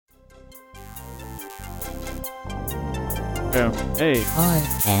Main menu.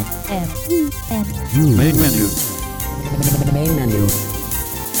 Main menu. Main menu.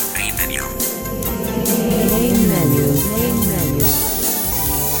 Main menu. Main menu.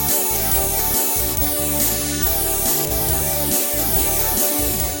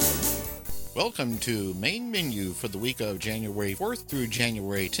 Welcome to Main Menu for the week of January 4th through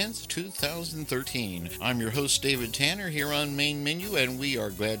January 10th, 2013. I'm your host, David Tanner, here on Main Menu, and we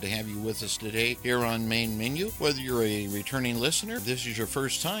are glad to have you with us today here on Main Menu. Whether you're a returning listener, if this is your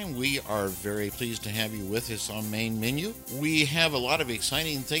first time, we are very pleased to have you with us on Main Menu. We have a lot of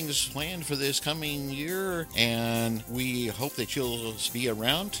exciting things planned for this coming year, and we hope that you'll be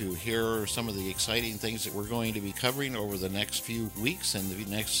around to hear some of the exciting things that we're going to be covering over the next few weeks and the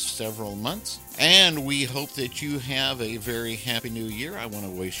next several months. And we hope that you have a very happy new year. I want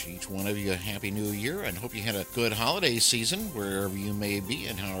to wish each one of you a happy new year and hope you had a good holiday season wherever you may be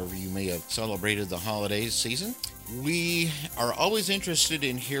and however you may have celebrated the holiday season. We are always interested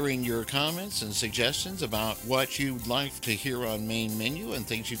in hearing your comments and suggestions about what you'd like to hear on Main Menu and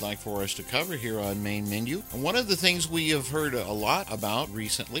things you'd like for us to cover here on Main Menu. And one of the things we have heard a lot about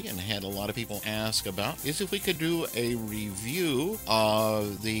recently and had a lot of people ask about is if we could do a review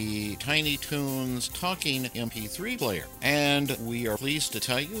of the Tiny Toons Talking MP3 player. And we are pleased to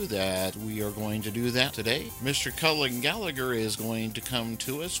tell you that we are going to do that today. Mr. Cullen Gallagher is going to come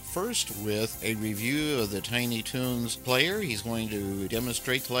to us first with a review of the Tiny Toons player. He's going to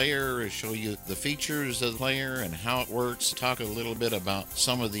demonstrate the player, show you the features of the player and how it works, talk a little bit about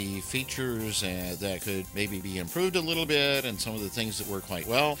some of the features that could maybe be improved a little bit and some of the things that work quite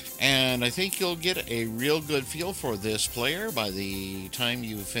well. And I think you'll get a real good feel for this player by the time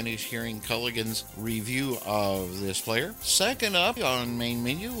you finish hearing Culligan's review of this player. Second up on Main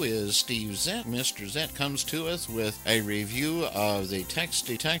Menu is Steve Zent. Mr. Zent comes to us with a review of the Text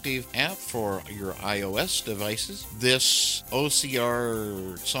Detective app for your iOS devices. This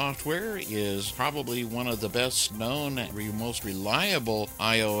OCR software is probably one of the best known and most reliable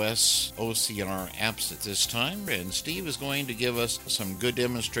iOS OCR apps at this time, and Steve is going to give us some good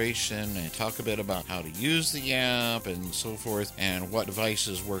demonstration and talk a bit about how to use the app and so forth and what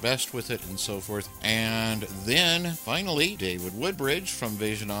devices work best with it and so forth. And then finally, David Woodbridge from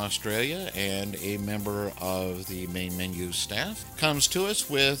Vision Australia and a member of the Main Menu staff comes to us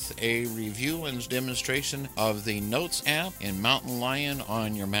with a review and demonstration of the Notes app in Mountain Lion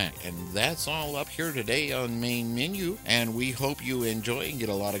on your Mac. And that's all up here today on Main Menu, and we hope you enjoy and get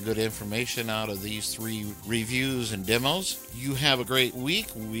a lot of good information out of these three reviews and demos. You have a great week.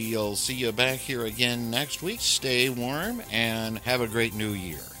 We'll see you back here again next week. Stay warm and have a great new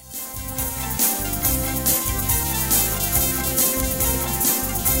year.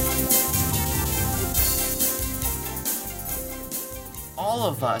 All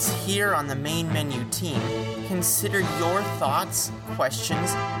of us here on the Main Menu team consider your thoughts,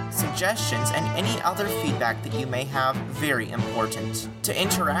 questions, suggestions, and any other feedback that you may have very important. To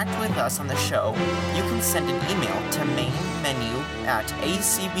interact with us on the show, you can send an email to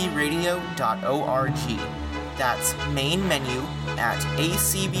mainmenu@acbradio.org. That's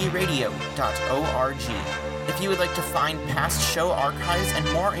mainmenu@acbradio.org. If you would like to find past show archives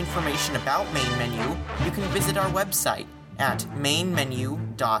and more information about Main Menu, you can visit our website at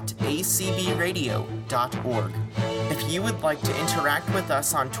mainmenu.acbradio.org. If you would like to interact with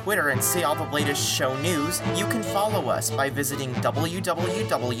us on Twitter and see all the latest show news, you can follow us by visiting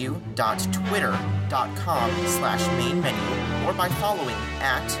www.twitter.com/mainmenu or by following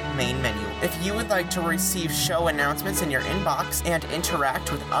 @mainmenu. If you would like to receive show announcements in your inbox and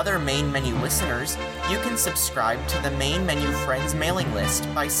interact with other Main Menu listeners, you can subscribe to the Main Menu Friends mailing list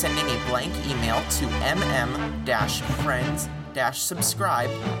by sending a blank email to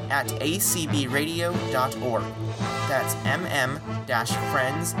mm-friends-subscribe@acbradio.org. That's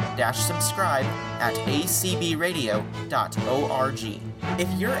mm-friends-subscribe@acbradio.org. If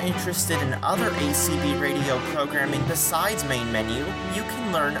you're interested in other ACB Radio programming besides Main Menu, you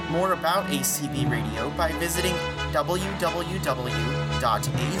can learn more about ACB Radio by visiting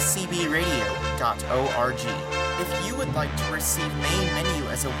www.acbradio.org. If you would like to receive Main Menu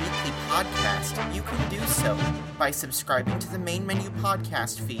as a weekly podcast, you can do so by subscribing to the Main Menu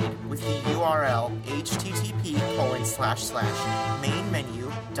podcast feed with the URL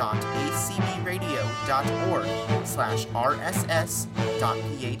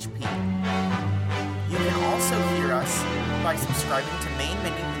http://mainmenu.acbradio.org/rss.php. You can also hear us by subscribing to Main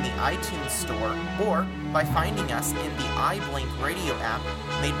Menu in the iTunes Store or by finding us in the iBlink radio app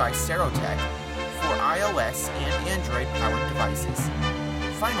made by Serotech for iOS and Android-powered devices.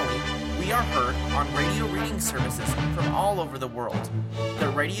 Finally, We are heard on radio reading services from all over the world. The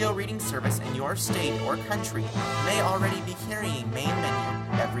radio reading service in your state or country may already be carrying Main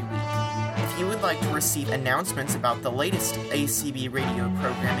Menu every week. If you would like to receive announcements about the latest ACB radio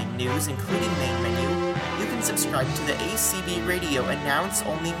programming news, including Main Menu, you can subscribe to the ACB Radio Announce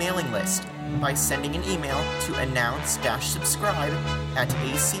Only mailing list by sending an email to announce-subscribe at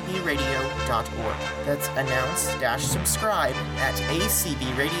acbradio.org. That's announce-subscribe at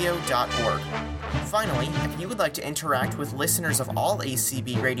acbradio.org. Finally, if you would like to interact with listeners of all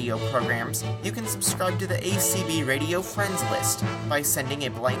ACB radio programs, you can subscribe to the ACB Radio Friends list by sending a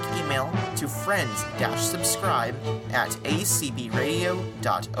blank email to friends-subscribe at acbradio.org.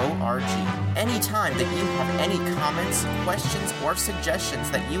 Anytime that you have any comments, questions, or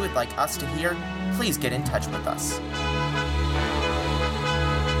suggestions that you would like us to hear, please get in touch with us.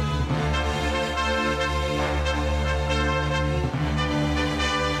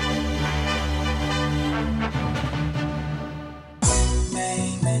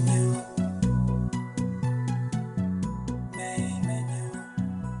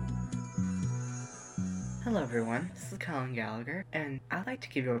 Hello everyone, this is Colin Gallagher, and I'd like to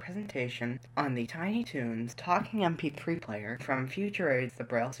give you a presentation on the Tiny Toons Talking MP3 Player from FutureAid's The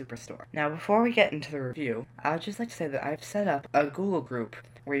Braille Superstore. Now before we get into the review, I would just like to say that I've set up a Google group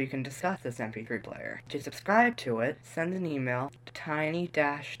where you can discuss this MP3 player. To subscribe to it, send an email to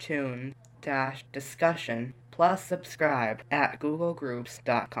tiny-toon-discussion plus subscribe at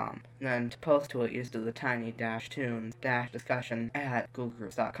googlegroups.com. And then to post to it, use the tiny-toon-discussion at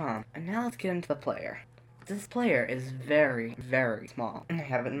googlegroups.com. And now let's get into the player. This player is very, very small. I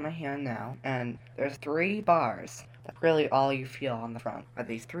have it in my hand now, and there's 3 bars. That's really all you feel on the front, are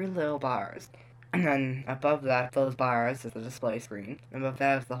these 3 little bars. And then above that, those bars is the display screen. And above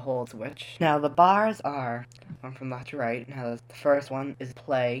that is the hold switch. Now the bars are, one from left to right. Now the first one is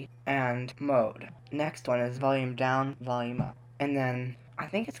play and mode. Next one is volume down, volume up. And then I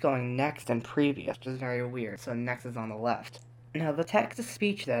think it's going next and previous, which is very weird. So next is on the left. Now, the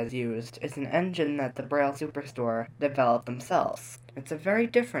text-to-speech that is used is an engine that the Braille Superstore developed themselves. It's a very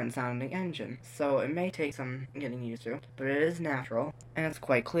different-sounding engine, so it may take some getting used to, but it is natural, and it's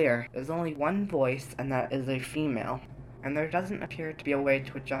quite clear. There's only one voice, and that is a female, and there doesn't appear to be a way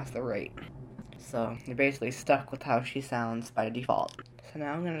to adjust the rate. So, you're basically stuck with how she sounds by default. So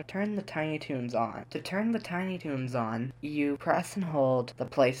now I'm going to turn the Tiny Toons on. To turn the Tiny Toons on, you press and hold the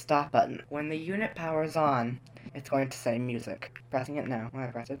play stop button. When the unit powers on, it's going to say music. Pressing it now. When I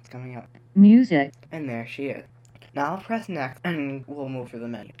press it, it's coming up. Music. And there she is. Now I'll press next, and we'll move through the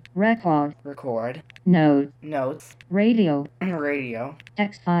menu. Record. Record. Note. Notes. Radio. Radio.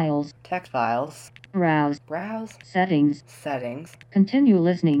 Text files. Text files. Browse. Browse. Settings. Settings. Continue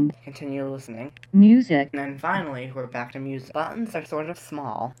listening. Continue listening. Music. And then finally, we're back to music. Buttons are sort of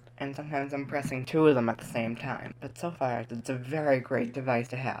small, and sometimes I'm pressing 2 of them at the same time. But so far, it's a very great device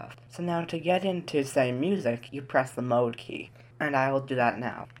to have. So now to get into, say, music, you press the mode key. And I will do that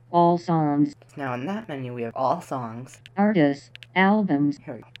now. All songs. Now in that menu, we have all songs. Artists. Albums.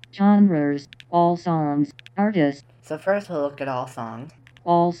 Here we go. Genres. All songs. Artists. So first we'll look at all songs.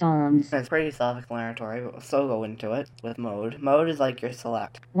 All songs. It's pretty self-explanatory, but we'll still go into it with mode. Mode is like your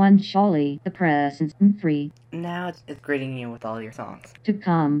select. One Shawley. The present. 3. Now it's greeting you with all your songs. To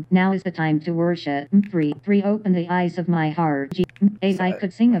come. Now is the time to worship. 3. Open the eyes of my heart. 8. I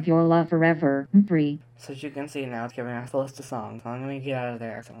could sing of your love forever. 3. So as you can see now, it's giving us a list of songs. I'm going to get out of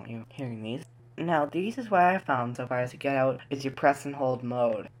there because I don't want you hearing these. Now, these is what I found so far as to get out is you press and hold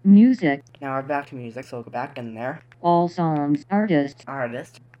mode. Music. Now we're back to music, so we'll go back in there. All songs. Artist.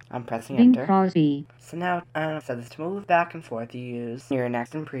 Artist. I'm pressing Bing enter. Crosby. So now, so this to move back and forth, you use your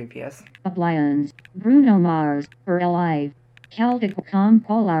next and previous. Lions. Bruno Mars. We're Alive. Celtic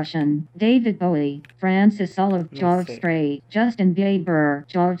Compilation. David Bowie. Francis Olive. George see. Strait. Justin Bieber.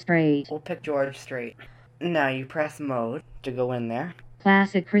 George Strait. We'll pick George Strait. Now you press mode to go in there.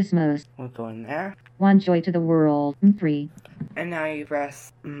 Classic Christmas. We'll go in there. One Joy to the World. 3. And now you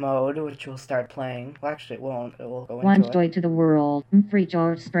press mode, which will start playing. Well, actually, it won't. It will go One into Joy to the World. 3.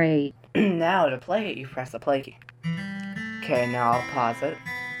 George Strait. it. Now, to play it, you press the play key. Okay, now I'll pause it.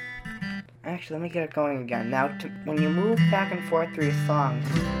 Actually, let me get it going again. Now, when you move back and forth through your songs,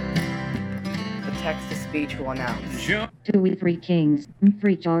 the text-to-speech will announce. 2 We 3 Kings.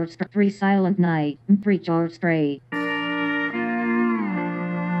 3 George Strait. 3 Silent Night. 3 George Strait.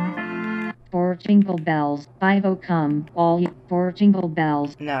 4 Jingle Bells. 5 Oh Come. All you. 4 Jingle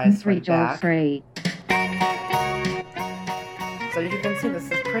Bells. Now I 3 went George back. Strait. So you can see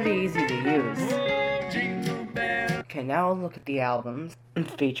this is pretty easy to use. Okay, now we'll look at the albums and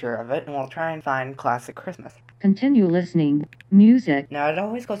feature of it, and we'll try and find Classic Christmas. Continue listening. Music. Now, it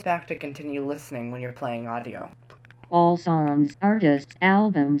always goes back to continue listening when you're playing audio. All songs, artists,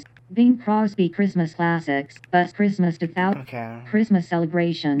 albums. Bing Crosby Christmas Classics. Best Christmas 2000. Okay. Christmas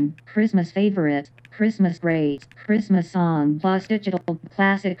Celebration. Christmas Favorite. Christmas Great. Christmas Song. Plus Digital.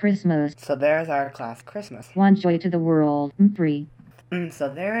 Classic Christmas. So there's our classic Christmas. One Joy to the World. 3. So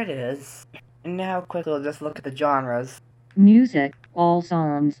there it is. Now quickly we'll just look at the genres. Music. All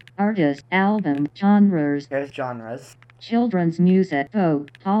songs, artists, album, genres. Here's genres. Children's music, folk,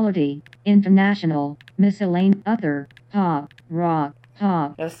 holiday, international, miscellaneous, other, pop, rock,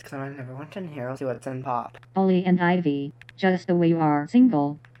 pop. Just because I never went in here, I'll see what's in pop. Holly and Ivy, Just the Way You Are,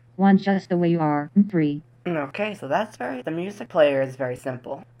 single. 1 Just the Way You Are, 3. Okay, so the music player is very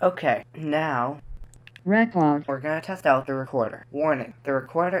simple. Okay, now Record. we're gonna test out the recorder. Warning, the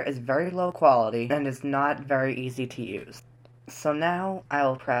recorder is very low quality and is not very easy to use. So now I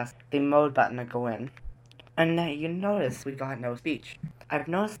will press the mode button to go in. And now you notice we got no speech. I've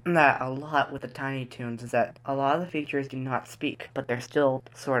noticed that a lot with the Tiny Toons is that a lot of the features do not speak, but they're still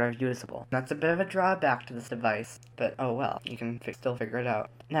sort of usable. That's a bit of a drawback to this device, but oh well, you can still figure it out.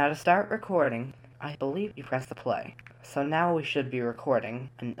 Now to start recording, I believe you press the play. So now we should be recording,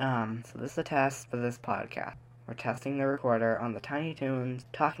 and so this is a test for this podcast. We're testing the recorder on the Tiny Toons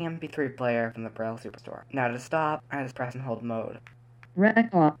Talking MP3 player from the Braille Superstore. Now to stop, I just press and hold mode.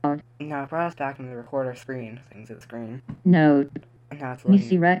 Record. Now it brought us back into the recorder screen. Things at the screen. Note. And now it's Missy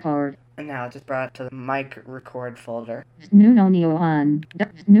loading. record. And now it just brought it to the mic record folder. Nunonio 1.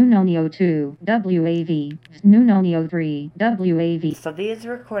 Nunonio 2. WAV. Nunonio 3. WAV. So these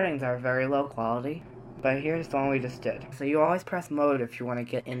recordings are very low quality, but here's the one we just did. So you always press mode if you want to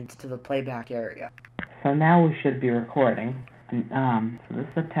get into the playback area. So now we should be recording. So this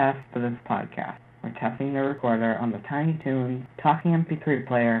is a test for this podcast. We're testing the recorder on the Tiny Toons Talking MP3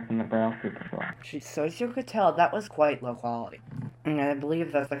 player from the Braille Superstore. So as you could tell, that was quite low quality. And I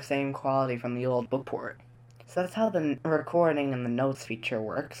believe that's the same quality from the old bookport. So that's how the recording and the notes feature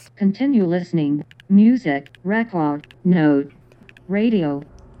works. Continue listening. Music. Record. Note. Radio.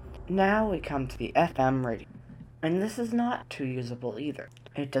 Now we come to the FM radio. And this is not too usable either.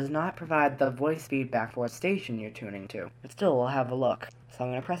 It does not provide the voice feedback for what station you're tuning to. But still, we'll have a look. So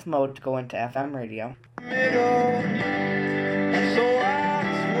I'm going to press mode to go into FM radio. I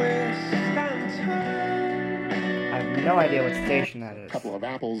have no idea what station that is. A couple of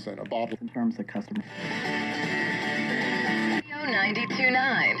apples and a bottle in terms of customer.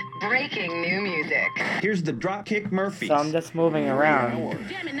 92.9, breaking new music. Here's the Dropkick Murphys. So I'm just moving around.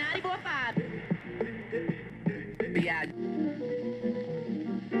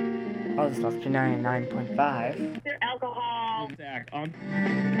 Oh, this must be 99.5. Alcohol.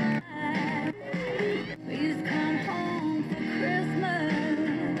 Please come home for Christmas.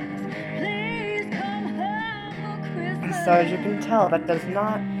 Please come home for Christmas. So as you can tell, that does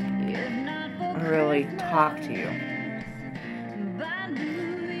not really talk to you.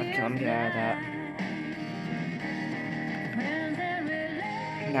 Okay, let me get out of that.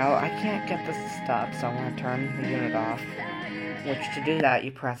 Now, I can't get this to stop, so I'm going to turn the unit off. Which, to do that,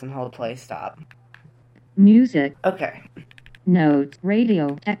 you press and hold play stop. Music. Okay. Notes.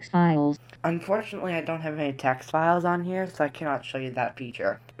 Radio. Text files. Unfortunately, I don't have any text files on here, so I cannot show you that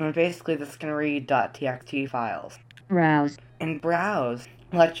feature. And basically, this can read .txt files. Browse. And browse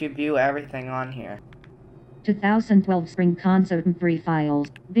lets you view everything on here. 2012 Spring Concert MP3 files.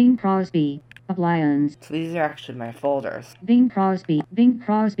 Bing Crosby. Appliance. So these are actually my folders. Bing Crosby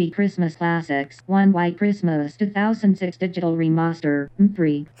Christmas Classics. 1 White Christmas 2006 Digital Remaster.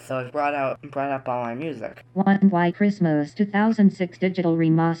 3. So it brought up all my music. 1 White Christmas 2006 Digital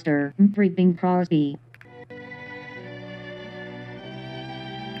Remaster. 3 Bing Crosby.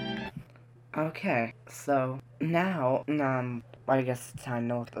 Okay, so now, I guess it's time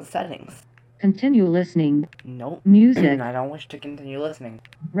to look at the settings. Continue listening. Nope. Music. I don't wish to continue listening.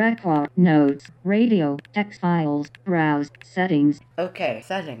 Record. Notes. Radio. Text files. Browse. Settings. Okay,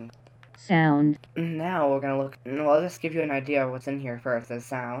 settings. Sound. Now we're gonna look, I'll just give you an idea of what's in here first. There's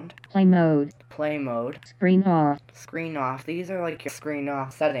sound, Play mode. play mode, Screen off. screen off. These are like your screen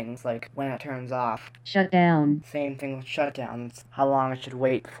off settings, like when it turns off. Shut down. Same thing with shutdowns, how long it should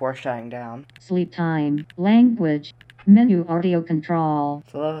wait before shutting down. Sleep time. Language. Menu audio control.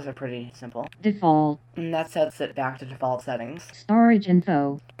 So those are pretty simple. Default. And that sets it back to default settings. Storage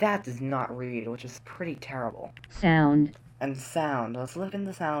info. That does not read, which is pretty terrible. Sound. And sound. Let's look in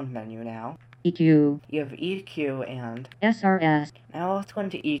the sound menu now. EQ. You have EQ and... SRS. Now let's go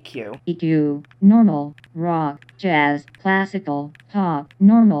into EQ. EQ. Normal. Rock. Jazz. Classical. Pop.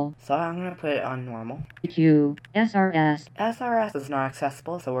 Normal. So I'm going to put it on normal. EQ. SRS. SRS is not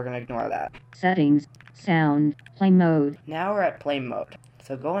accessible, so we're going to ignore that. Settings. Sound. Play mode. Now we're at play mode.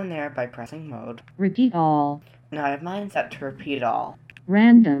 So go in there by pressing mode. Repeat all. Now I have mine set to repeat all.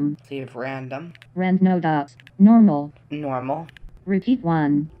 Random. So you have random, Random dots. Normal. normal, Repeat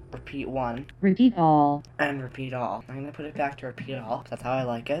 1. repeat 1, Repeat all. and repeat all. I'm going to put it back to repeat all, 'cause that's how I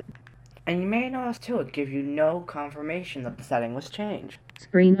like it. And you may notice too, it gives you no confirmation that the setting was changed.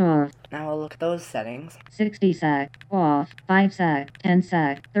 Screen off. Now we'll look at those settings. 60 sec. Off. 5 sec. 10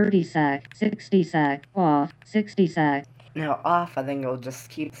 sec. 30 sec. 60 sec. Off. 60 sec. Now off, I think it'll just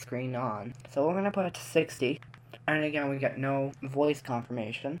keep the screen on. So we're going to put it to 60. And again, we get no voice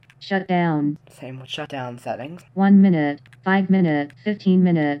confirmation. Shut down. Same with shutdown settings. 1 minute. 5 minutes. 15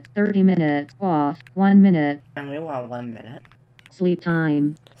 minutes. 30 minutes. Off. 1 minute. And we want 1 minute. Sleep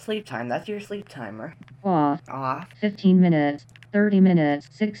time. Sleep time, that's your sleep timer. Off. Off. 15 minutes. 30 minutes.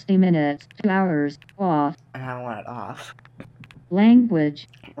 60 minutes. 2 hours. Off. And I want it off. Language.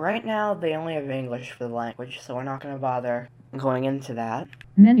 Right now, they only have English for the language, so we're not going to bother going into that.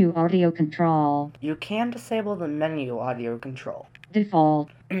 Menu audio control. You can disable the menu audio control. Default.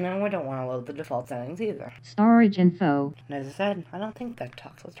 No, we don't want to load the default settings either. Storage info. And as I said, I don't think that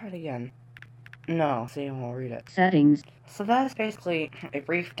talks. Let's try it again. No, see, I won't read it. Settings. So that is basically a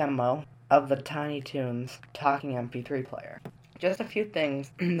brief demo of the Tiny Toons talking MP3 player. Just a few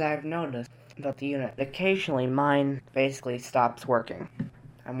things that I've noticed about the unit. Occasionally, mine basically stops working.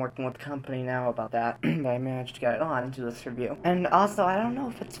 I'm working with the company now about that, but I managed to get it on to this review. And also, I don't know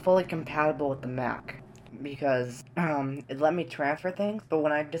if it's fully compatible with the Mac, because it let me transfer things, but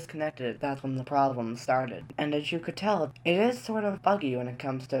when I disconnected it, that's when the problem started. And as you could tell, it is sort of buggy when it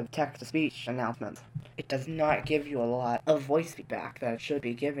comes to text-to-speech announcements. It does not give you a lot of voice feedback that it should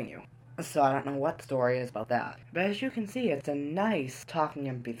be giving you. So I don't know what the story is about that. But as you can see, it's a nice talking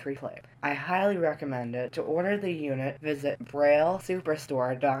MP3 player. I highly recommend it. To order the unit, visit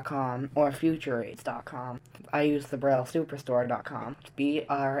BrailleSuperstore.com or FutureAids.com. I use the BrailleSuperstore.com. It's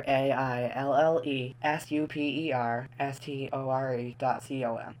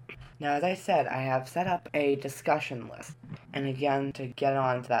BrailleSuperstore.com. Now, as I said, I have set up a discussion list. And again, to get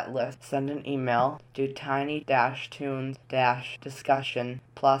onto that list, send an email to tiny-toons-discussion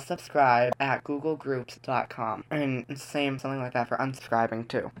plus subscribe at googlegroups.com. And same something like that for unsubscribing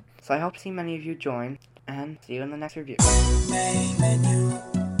too. So I hope to see many of you join, and see you in the next review. Main menu.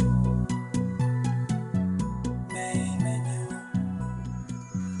 Main menu.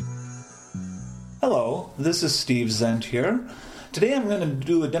 Hello, this is Steve Zent here. Today I'm going to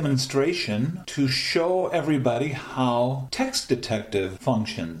do a demonstration to show everybody how Text Detective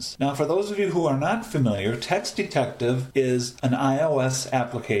functions. Now, for those of you who are not familiar, Text Detective is an iOS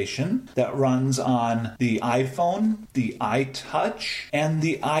application that runs on the iPhone, the iTouch, and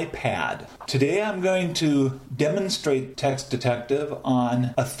the iPad. Today I'm going to demonstrate Text Detective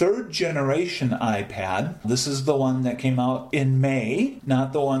on a third-generation iPad. This is the one that came out in May,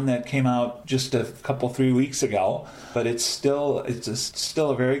 not the one that came out just a couple, 3 weeks ago, but it's still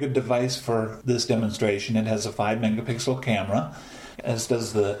a very good device for this demonstration. It has a 5-megapixel camera, as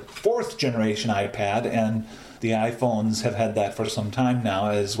does the 4th generation iPad, and the iPhones have had that for some time now,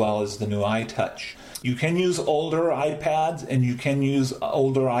 as well as the new iTouch. You can use older iPads and you can use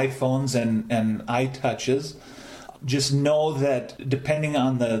older iPhones and iTouches. Just know that depending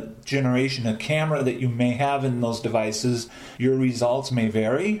on the generation of camera that you may have in those devices, your results may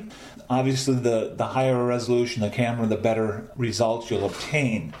vary. Obviously, the higher resolution the camera, the better results you'll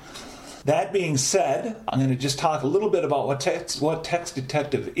obtain. That being said, I'm going to just talk a little bit about what Text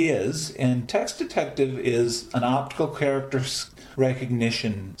Detective is. And Text Detective is an optical character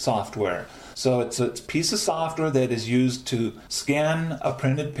recognition software. So it's a piece of software that is used to scan a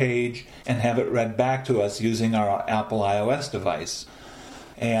printed page and have it read back to us using our Apple iOS device.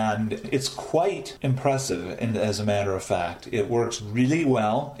 And it's quite impressive, and as a matter of fact. It works really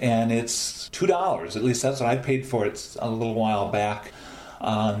well, and it's $2. At least that's what I paid for it a little while back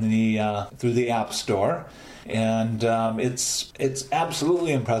on through the App Store. And it's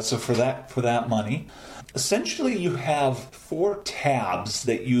absolutely impressive for that money. Essentially, you have 4 tabs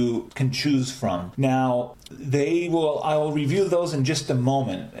that you can choose from. Now, I will review those in just a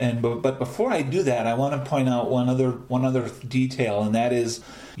moment. But before I do that, I want to point out one other detail, and that is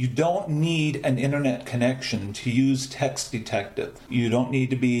you don't need an internet connection to use Text Detective. You don't need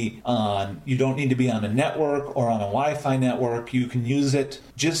to be on a network or on a Wi-Fi network. You can use it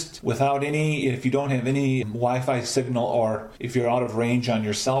just without if you don't have any Wi-Fi signal, or if you're out of range on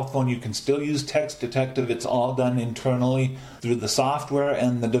your cell phone, you can still use Text Detective. It's all done internally through the software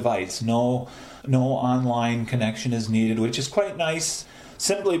and the device. No online connection is needed, which is quite nice.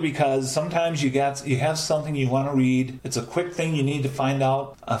 simply because sometimes you have something you want to read. It's a quick thing. You need to find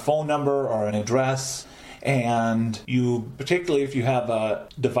out a phone number or an address, and you, particularly if you have a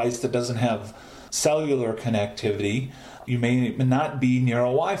device that doesn't have cellular connectivity, you may not be near a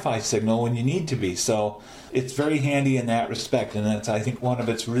Wi-Fi signal when you need to be. So it's very handy in that respect, and that's, I think, one of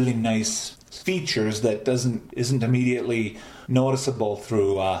its really nice features that isn't immediately noticeable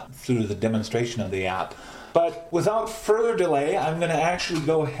through the demonstration of the app. But without further delay, I'm going to actually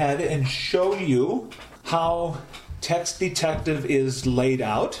go ahead and show you how Text Detective is laid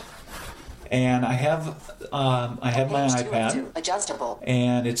out. And I have my iPad, adjustable,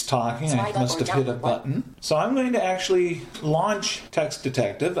 and it's talking. I must have hit a button. So I'm going to actually launch Text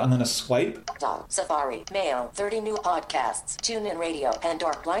Detective. I'm going to swipe. Safari, Mail, 30 new podcasts, TuneIn Radio,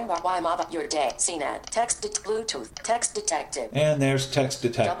 Pandora, Blind Bar, Mava, Your Day, CNET, Bluetooth, Text Detective. And there's Text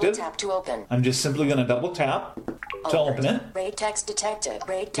Detective. Double tap to open. I'm just simply going to double tap to open it. Rate Text Detective.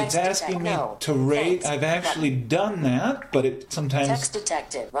 Rate Text It's asking me to rate. I've actually done that, but it sometimes Text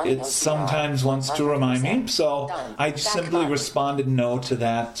Detective. It sometimes wants to remind me, so I simply responded no to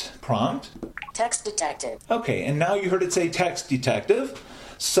that prompt. Text Detective. Okay, and now you heard it say Text Detective.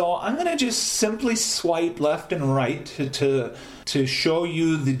 So I'm going to just simply swipe left and right to show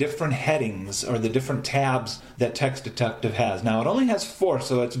you the different headings or the different tabs that Text Detective has. Now it only has 4,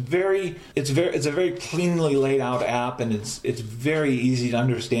 so it's a very cleanly laid out app, and it's very easy to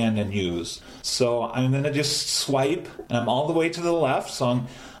understand and use. So I'm going to just swipe, and I'm all the way to the left, so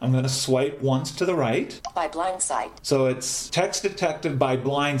I'm going to swipe once to the right. By Blindside. So it's Text Detective by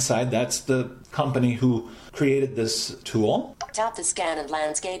Blindside. That's the company who created this tool. Tap the Scan and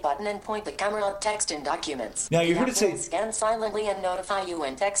Landscape button and point the camera at text in documents. Now you heard it say scan silently and notify you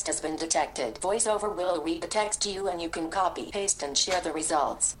when text has been detected. VoiceOver will read the text to you and you can copy, paste, and share the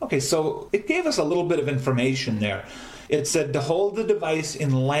results. Okay, so it gave us a little bit of information there. It said to hold the device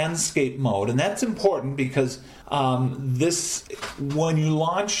in landscape mode, and that's important because when you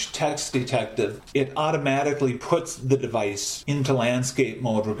launch Text Detective, it automatically puts the device into landscape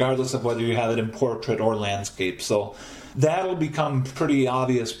mode, regardless of whether you have it in portrait or landscape. So that'll become pretty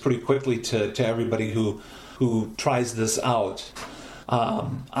obvious pretty quickly to everybody who tries this out.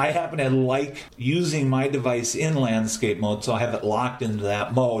 I happen to like using my device in landscape mode, so I have it locked into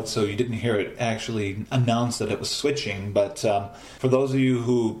that mode, so you didn't hear it actually announce that it was switching. But for those of you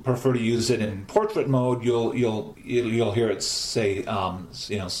who prefer to use it in portrait mode, you'll hear it say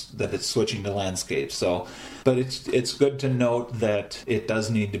that it's switching to landscape. So, but it's good to note that it does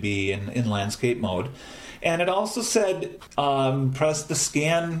need to be in landscape mode. And it also said press the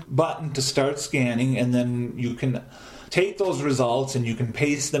scan button to start scanning, and then you can take those results and you can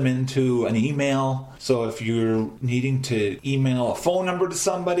paste them into an email. So if you're needing to email a phone number to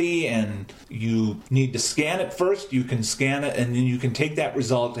somebody and you need to scan it first, you can scan it, and then you can take that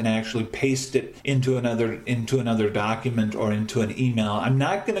result and actually paste it into another document or into an email. I'm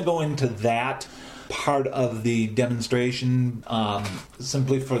not going to go into that part of the demonstration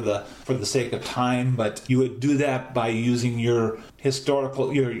simply for the sake of time, but you would do that by using your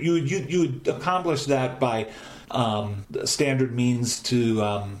historical. You would accomplish that by standard means to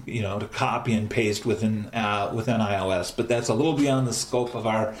copy and paste within iOS. But that's a little beyond the scope of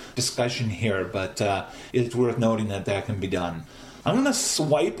our discussion here. But it's worth noting that can be done. I'm going to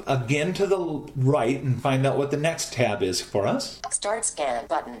swipe again to the right and find out what the next tab is for us. Start Scan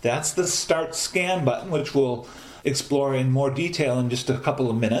button. That's the Start Scan button, which we'll explore in more detail in just a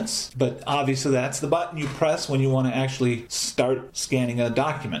couple of minutes. But obviously that's the button you press when you want to actually start scanning a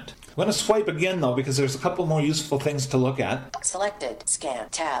document. I'm going to swipe again, though, because there's a couple more useful things to look at. Selected. Scan.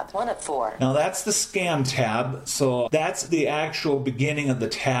 Tab. 1 of 4. Now, that's the Scan tab, so that's the actual beginning of the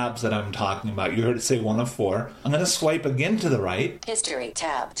tabs that I'm talking about. You heard it say 1 of 4. I'm going to swipe again to the right. History.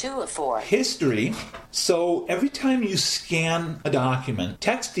 Tab. 2 of 4. History. So every time you scan a document,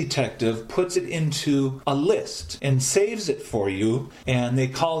 Text Detective puts it into a list and saves it for you, and they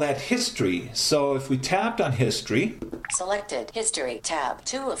call that history. So if we tapped on history... Selected. History. Tab.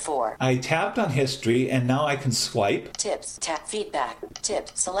 2 of 4. I tapped on history, and now I can swipe. Tips. Tap feedback. Tip.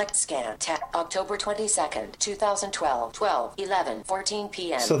 Select scan. Tap. October 22nd, 2012. 12:11:14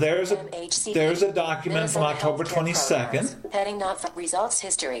 p.m. So there's a document from October 22nd. Heading not results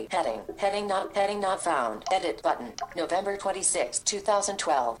history. Heading not found. Edit button. November 26,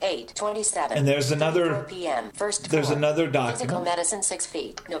 2012. 8:27. And there's another p.m. First. There's another document. Physical medicine 6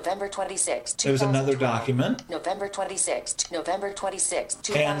 feet. November 26, 2012. There's another document. November 26,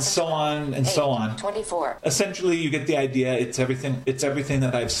 2012. And so on and so on. 24. Essentially, you get the idea. It's everything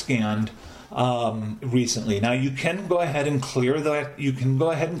that I've scanned recently. Now you can go ahead and clear that. You can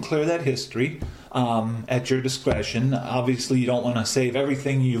go ahead and clear that history at your discretion. Obviously, you don't want to save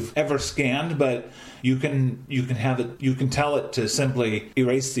everything you've ever scanned, but you can tell it to simply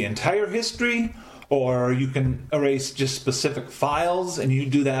erase the entire history, or you can erase just specific files, and you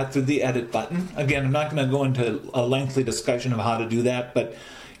do that through the edit button. Again, I'm not going to go into a lengthy discussion of how to do that, but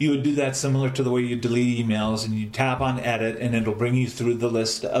you would do that similar to the way you delete emails, and you tap on edit, and it'll bring you through the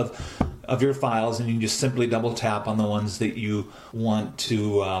list of your files, and you just simply double tap on the ones that you want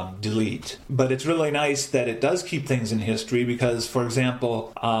to delete. But it's really nice that it does keep things in history because, for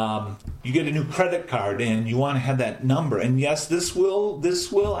example, you get a new credit card and you want to have that number. And yes, this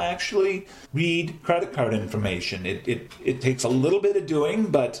will actually read credit card information. It takes a little bit of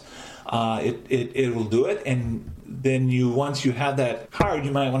doing, but it will do it. And then once you have that card,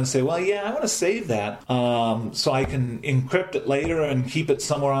 you might want to say, well, yeah, I want to save that so I can encrypt it later and keep it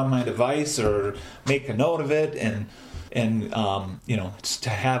somewhere on my device, or make a note of it and just to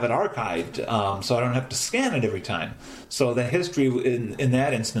have it archived so I don't have to scan it every time. So the history in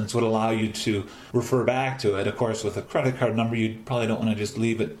that instance would allow you to refer back to it. Of course, with a credit card number, you probably don't want to just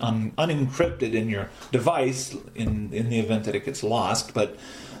leave it unencrypted in your device in the event that it gets lost, but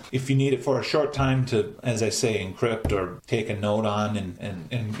if you need it for a short time to, as I say, encrypt or take a note on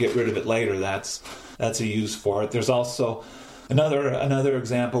and get rid of it later, that's a use for it. There's also another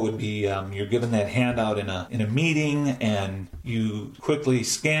example would be you're given that handout in a meeting, and you quickly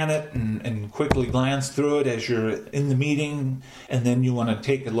scan it and quickly glance through it as you're in the meeting, and then you want to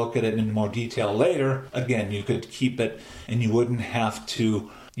take a look at it in more detail later. Again, you could keep it, and you wouldn't have to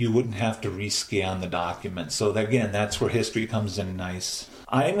rescan the document. So again, that's where history comes in nice.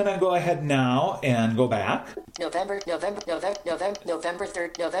 I'm going to go ahead now and go back. November 3rd,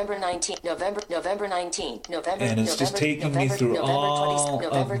 November 19th, November 19th, and it's just taking me through all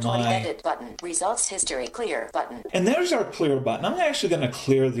of my edit button, results history, clear button. And there's our clear button. I'm actually going to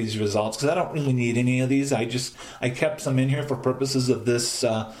clear these results because I don't really need any of these. I kept some in here for purposes of this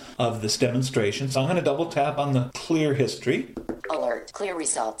demonstration. So I'm going to double tap on the clear history. Alert, clear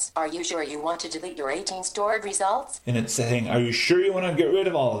results. Are you sure you want to delete your 18 stored results? And it's saying, are you sure you want to get rid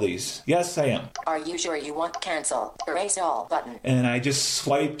of all of these? Yes, I am. Are you sure you want cancel, erase all button? And I just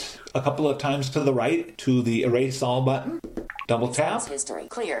swiped a couple of times to the right to the erase all button. Double tap. Results history,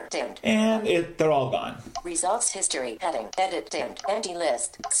 clear, dimmed. And they're all gone. Results history, heading, edit, dimmed, empty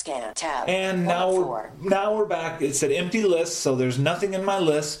list, scan, tab. And now we're back. It said empty list, so there's nothing in my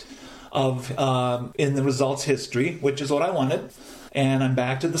list in the results history, which is what I wanted. And I'm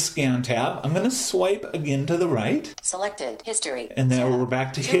back to the scan tab. I'm going to swipe again to the right. Selected history. And then we're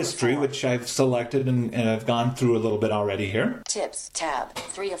back to history, which I've selected and I've gone through a little bit already here. Tips tab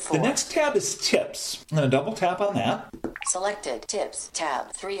 3 of 4. The next tab is tips. I'm going to double tap on that. Selected tips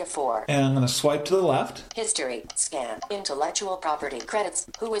tab 3 of 4. And I'm going to swipe to the left. History, scan, intellectual property, credits,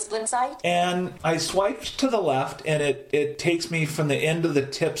 who is Blindside? And I swiped to the left, and it takes me from the end of the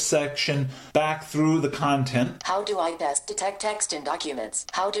tips section back through the content. How do I best detect text in documents?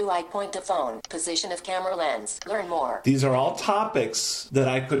 How do I point the phone? Position of camera lens. Learn more. These are all topics that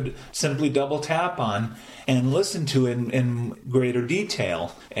I could simply double tap on and listen to in greater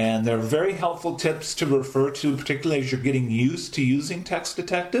detail. And they're very helpful tips to refer to, particularly as you're getting used to using Text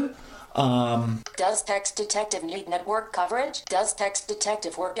Detective. Does Text Detective need network coverage? Does Text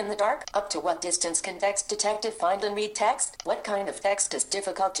Detective work in the dark? Up to what distance can Text Detective find and read text? What kind of text is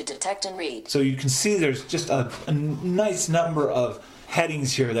difficult to detect and read? So you can see there's just a nice number of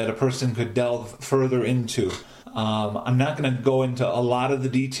headings here that a person could delve further into. I'm not going to go into a lot of the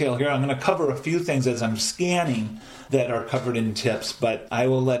detail here. I'm going to cover a few things as I'm scanning that are covered in tips, but I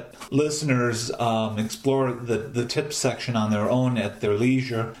will let listeners explore the tips section on their own at their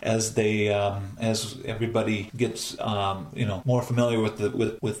leisure as everybody gets more familiar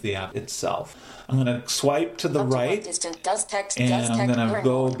with the app itself. I'm going to swipe to the right, and I'm going to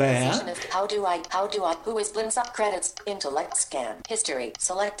go back. How do I? Who is Blindside? Credits, intellect, scan, history,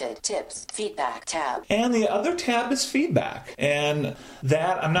 selected, tips, feedback tab. And the other tab is feedback, and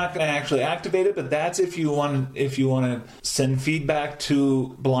that I'm not going to actually activate it, but that's if you want to send feedback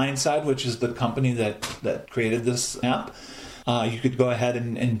to Blindside, which is the company that created this app. You could go ahead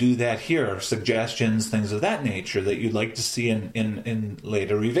and do that here. Suggestions, things of that nature that you'd like to see in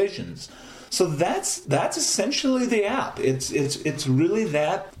later revisions. So that's essentially the app. It's really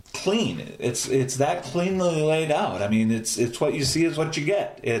that clean. It's that cleanly laid out. I mean, it's what you see is what you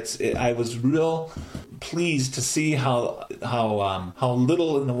get. I was real pleased to see how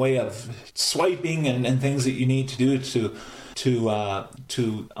little in the way of swiping and things that you need to do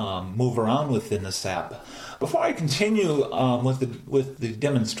to move around within this app. Before I continue with the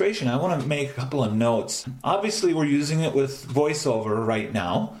demonstration, I want to make a couple of notes. Obviously, we're using it with VoiceOver right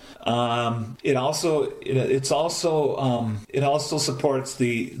now. It also supports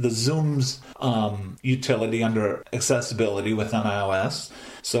the Zoom's utility under accessibility within iOS.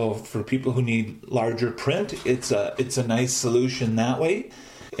 So for people who need larger print, it's a nice solution that way.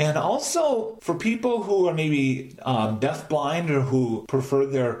 And also for people who are maybe deafblind or who prefer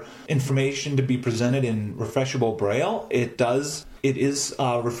their information to be presented in refreshable Braille,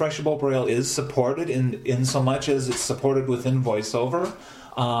 refreshable Braille is supported in so much as it's supported within VoiceOver.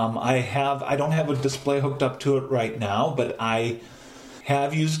 I don't have a display hooked up to it right now, but I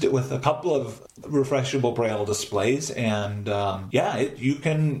have used it with a couple of refreshable Braille displays, and you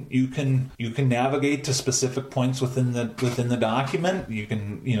can navigate to specific points within the document. You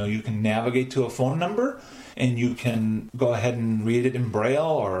can navigate to a phone number, and you can go ahead and read it in Braille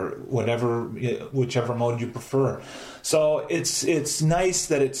or whichever mode you prefer. So it's nice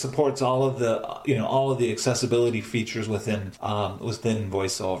that it supports all of the accessibility features within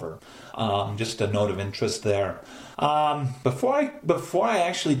VoiceOver. Just a note of interest there. Before I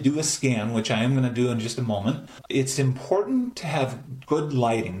actually do a scan, which I am going to do in just a moment, it's important to have good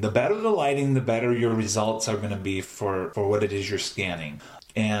lighting. The better the lighting, the better your results are going to be for what it is you're scanning.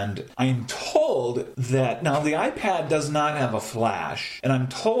 And I'm told that, now the iPad does not have a flash, and I'm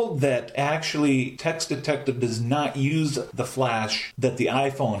told that actually Text Detective does not use the flash that the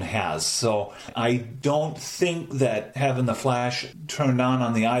iPhone has. So I don't think that having the flash turned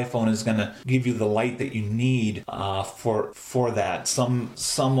on the iPhone is going to give you the light that you need for that. Some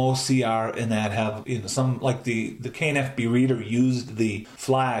OCR in that have, some, like the KNFB reader used the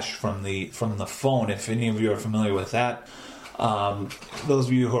flash from the phone. If any of you are familiar with that, those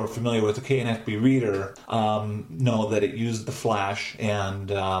of you who are familiar with the KNFB reader know that it used the flash, and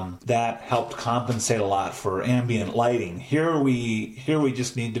that helped compensate a lot for ambient lighting. Here we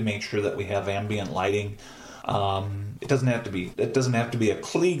just need to make sure that we have ambient lighting. It doesn't have to be a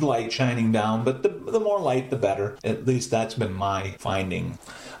Klieg light shining down, but the more light, the better. At least that's been my finding.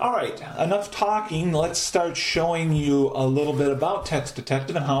 All right, enough talking. Let's start showing you a little bit about Text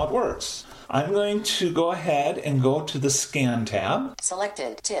Detective and how it works. I'm going to go ahead and go to the Scan tab.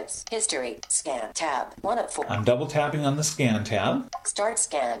 Selected. Tips. History. Scan. Tab. 1 of 4. I'm double tapping on the Scan tab. Start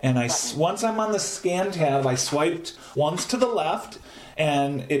scan. And once I'm on the Scan tab, I swiped once to the left,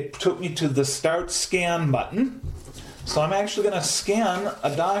 and it took me to the Start Scan button. So I'm actually going to scan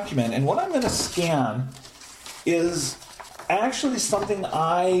a document. And what I'm going to scan is actually something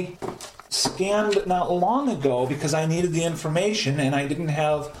I scanned not long ago because I needed the information and I didn't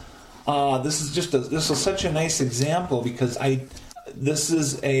have... This is such a nice example because I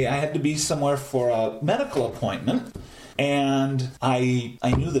had to be somewhere for a medical appointment, and I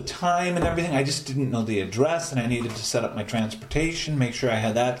knew the time and everything. I just didn't know the address, and I needed to set up my transportation, make sure I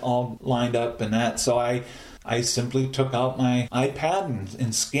had that all lined up and that. So I simply took out my iPad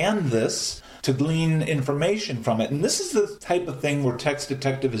and scanned this to glean information from it. And this is the type of thing where Text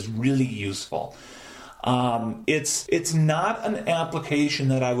Detective is really useful. It's not an application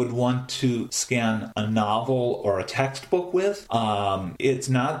that I would want to scan a novel or a textbook with. It's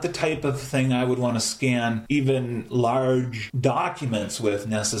not the type of thing I would want to scan even large documents with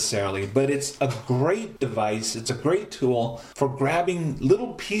necessarily, but it's a great device. It's a great tool for grabbing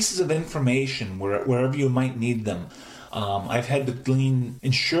little pieces of information wherever you might need them. I've had to glean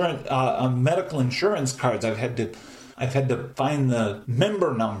medical insurance cards. I've had to find the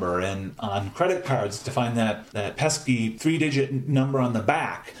member number and on credit cards to find that pesky 3-digit number on the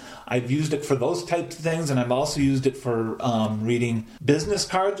back. I've used it for those types of things, and I've also used it for reading business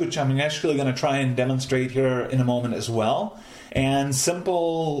cards, which I'm actually going to try and demonstrate here in a moment as well. And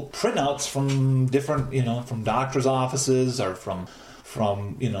simple printouts from different, from doctor's offices or from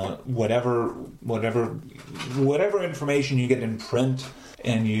whatever information you get in print,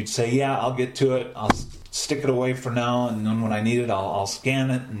 and you'd say, yeah, I'll get to it. I'll stick it away for now, and then when I need it, I'll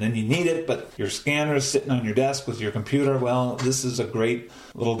scan it, and then you need it, but your scanner is sitting on your desk with your computer. Well, this is a great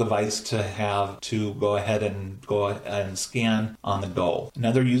little device to have to go ahead and scan on the go.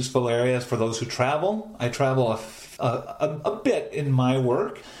 Another useful area is for those who travel. I travel a bit in my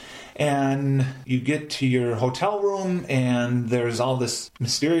work, and you get to your hotel room, and there's all this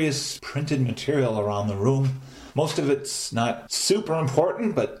mysterious printed material around the room. Most of it's not super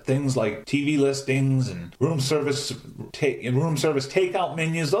important, but things like TV listings and room service takeout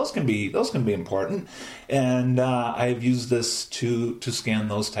menus, those can be important. And I've used this to scan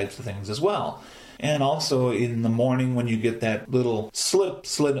those types of things as well. And also in the morning when you get that little slip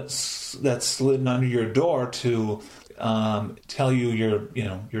that's slid under your door to tell you your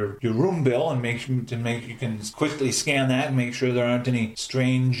room bill and you can quickly scan that and make sure there aren't any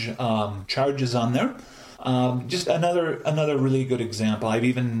strange charges on there. Just another really good example. I've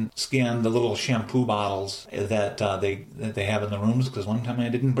even scanned the little shampoo bottles that they have in the rooms, because one time I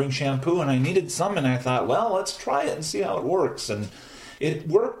didn't bring shampoo and I needed some, and I thought, well, let's try it and see how it works. And it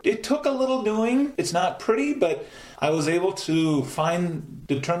worked. It took a little doing. It's not pretty, but I was able to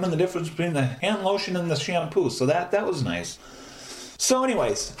determine the difference between the hand lotion and the shampoo. So that was nice. So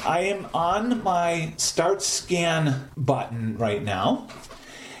anyways, I am on my Start Scan button right now.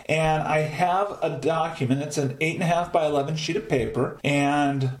 And I have a document. It's an 8.5 by 11 sheet of paper,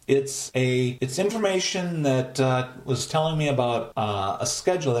 and it's information that was telling me about a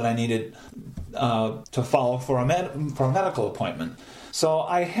schedule that I needed to follow for a medical appointment. So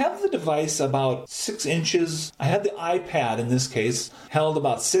I have the device about 6 inches. I had the iPad, in this case, held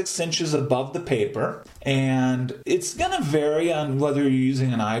about 6 inches above the paper. And it's going to vary on whether you're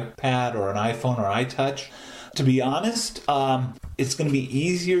using an iPad or an iPhone or iTouch. To be honest, it's going to be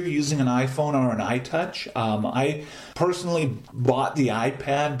easier using an iPhone or an iTouch. I personally bought the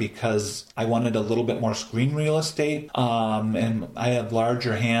iPad because I wanted a little bit more screen real estate, and I have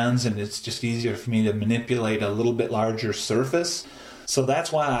larger hands, and it's just easier for me to manipulate a little bit larger surface. So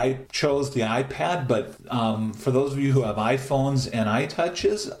that's why I chose the iPad. But for those of you who have iPhones and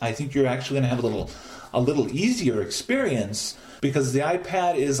iTouches, I think you're actually going to have a little easier experience, because the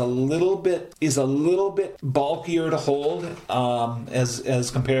iPad is a little bit bulkier to hold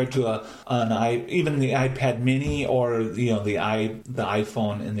as compared to even the iPad Mini or the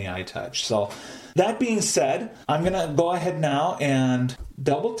iPhone and the iTouch. So that being said, I'm going to go ahead now and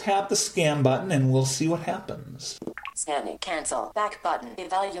double tap the scan button, and we'll see what happens. Scanning. Cancel. Back button.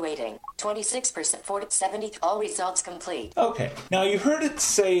 Evaluating. 26%. 40. 70. All results complete. Okay. Now you heard it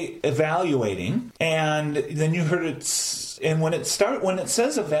say evaluating, and then you heard it. And when it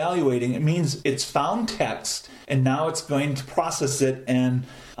says evaluating, it means it's found text, and now it's going to process it and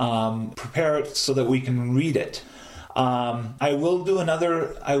prepare it so that we can read it. I will do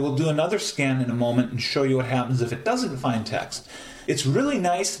another scan in a moment and show you what happens if it doesn't find text. It's really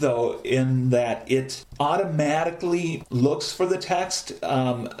nice, though, in that it automatically looks for the text.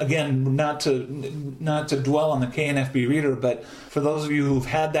 Again, not to dwell on the KNFB reader, but for those of you who've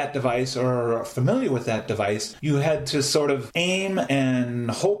had that device or are familiar with that device, you had to sort of aim and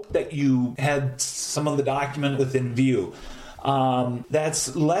hope that you had some of the document within view.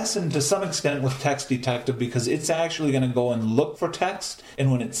 That's lessened to some extent with Text Detective, because it's actually going to go and look for text,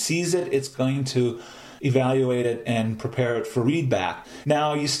 and when it sees it, it's going to evaluate it and prepare it for readback.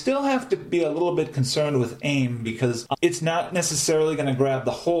 Now, you still have to be a little bit concerned with AIM, because it's not necessarily going to grab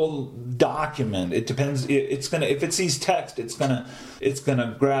the whole document. It depends. If it sees text, it's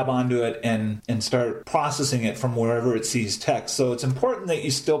gonna grab onto it and start processing it from wherever it sees text. So it's important that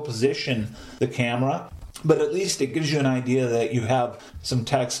you still position the camera, but at least it gives you an idea that you have some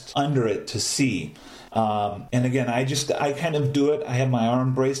text under it to see. And again, I kind of do it. I have my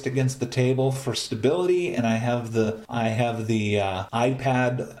arm braced against the table for stability, and I have the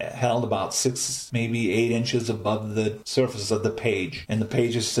iPad held about 6, maybe 8 inches above the surface of the page, and the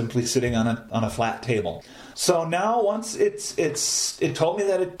page is simply sitting on a flat table. So now, once it told me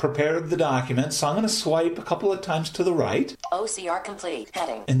that it prepared the document, so I'm going to swipe a couple of times to the right. OCR complete.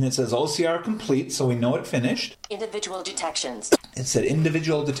 Heading. And it says OCR complete, so we know it finished. Individual detections. It said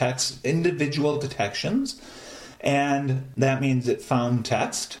individual detections, and that means it found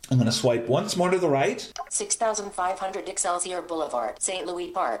text. I'm going to swipe once more to the right. 6500 Excelsior Boulevard, St.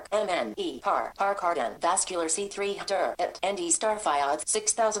 Louis Park, MNE, Park Arden, Vascular C3, DER, ND Star Fiat,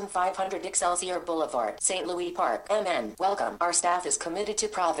 6500 Excelsior Boulevard, St. Louis Park, MN. Welcome. Our staff is committed to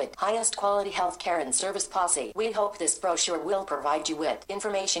provide highest quality health care and service posse. We hope this brochure will provide you with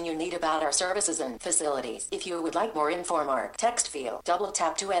information you need about our services and facilities. If you would like more info, mark text field, double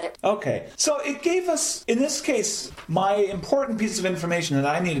tap to edit. Okay, so it gave us, in this case, my important piece of information that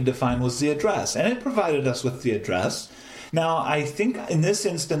I needed to find was the address, and it provided us with the address. Now, I think in this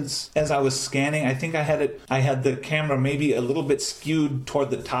instance, as I was scanning, I think I had the camera maybe a little bit skewed toward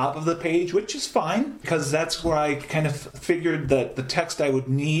the top of the page, which is fine, because that's where I kind of figured that the text I would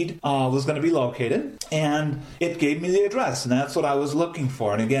need was going to be located, and it gave me the address, and that's what I was looking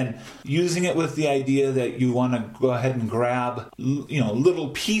for. And again, using it with the idea that you want to go ahead and grab, little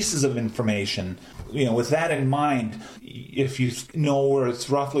pieces of information. With that in mind, if you know where it's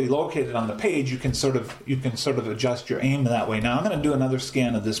roughly located on the page, you can sort of adjust your aim that way. Now, I'm going to do another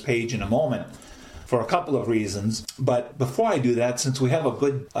scan of this page in a moment for a couple of reasons. But before I do that, since we have a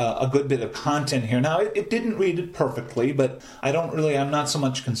good bit of content here, now it didn't read it perfectly, but I'm not so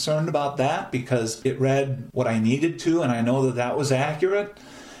much concerned about that because it read what I needed to, and I know that was accurate.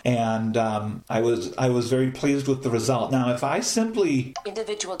 And I was very pleased with the result. Now, if I simply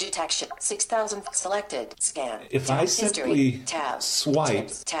individual detection 6000 selected scan. If tab, I simply history, tab, swipe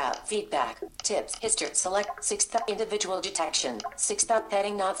tips, tab feedback tips history select 6000 individual detection 6000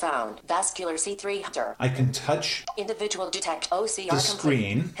 heading not found vascular C3 header. I can touch individual detect OCR the complete.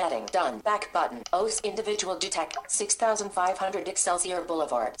 screen. Heading done back button individual detect 6500 Excelsior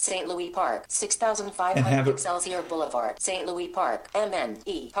Boulevard St. Louis Park 6500 Excelsior Boulevard St. Louis Park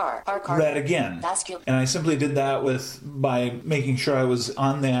MNE read again. And I simply did that by making sure I was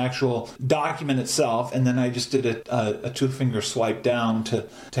on the actual document itself, and then I just did a two-finger swipe down to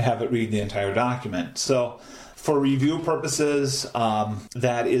have it read the entire document. So for review purposes,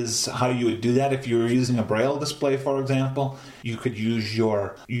 that is how you would do that. If you were using a Braille display, for example, you could use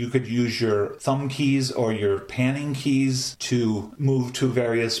your thumb keys or your panning keys to move to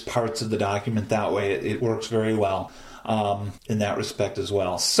various parts of the document. That way it works very well in that respect as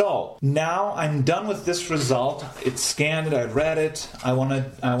well. So now I'm done with this result. It's scanned it. I've read it. I want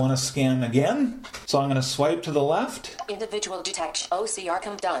to scan again. So I'm going to swipe to the left. Individual detection OCR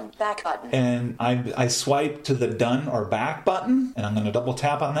come done back button. And I swipe to the done or back button, and I'm going to double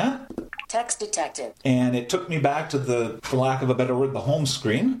tap on that. Text detected. And it took me back to for lack of a better word, the home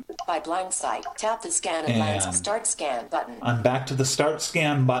screen. By blind sight, tap the scan and lens start scan button. I'm back to the start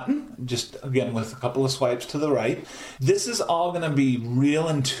scan button, just again with a couple of swipes to the right. This is all going to be real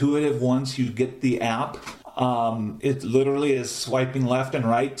intuitive once you get the app. It literally is swiping left and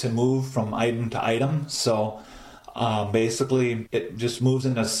right to move from item to item. So basically, it just moves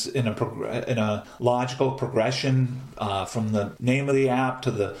in a logical progression from the name of the app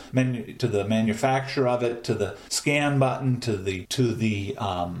to the menu, to the manufacturer of it, to the scan button, to the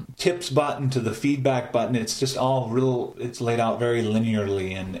tips button, to the feedback button. It's just all it's laid out very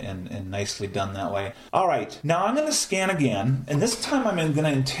linearly and nicely done that way. All right, now I'm going to scan again, and this time I'm going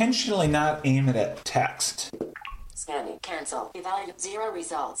to intentionally not aim it at text. Scanning. Cancel. Evaluate 0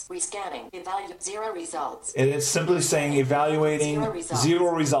 results. Rescanning. Evaluate 0 results. It is simply saying evaluating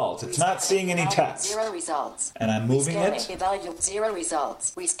 0 results. It's not seeing any text. 0 results. And I'm moving it. Evaluate 0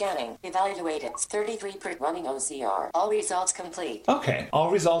 results. Rescanning. Evaluated. 33% running OCR. All results complete. Okay. All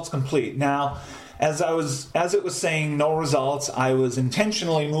results complete. Now, as it was saying no results, I was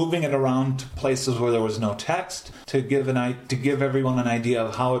intentionally moving it around to places where there was no text to give everyone an idea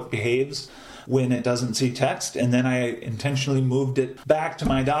of how it behaves when it doesn't see text, and then I intentionally moved it back to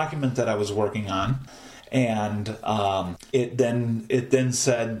my document that I was working on, and it then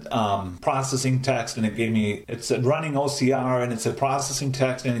said processing text, and it said running OCR, and it said processing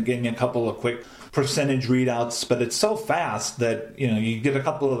text, and it gave me a couple of quick percentage readouts, but it's so fast that you get a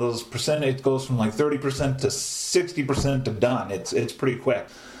couple of those percentage. It goes from like 30% to 60% to done. It's pretty quick.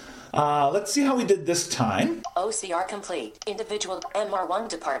 Let's see how we did this time. OCR complete. Individual MR1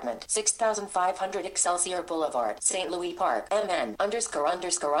 department. 6500 Excelsior Boulevard, St. Louis Park. MN _____.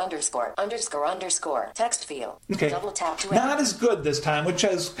 Text field. Okay. Double tap to Not as good this time, which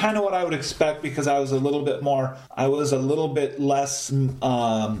is kind of what I would expect because I was a little bit less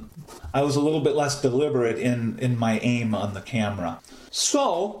deliberate in my aim on the camera.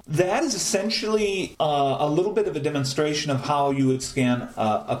 So that is essentially a little bit of a demonstration of how you would scan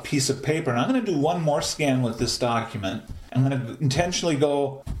a piece of paper. And I'm going to do one more scan with this document. I'm going to intentionally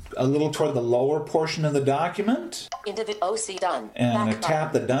go a little toward the lower portion of the document. OC done. And I'm going to Back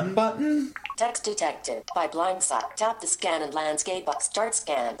tap the done button. Text detected. By blind sight, tap the scan and landscape start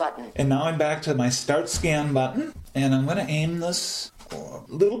scan button. And now I'm back to my start scan button. And I'm going to aim this a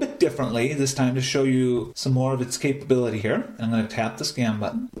little bit differently this time to show you some more of its capability here. I'm going to tap the scan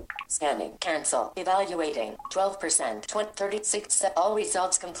button. Scanning. Cancel. Evaluating. 12%. 36. All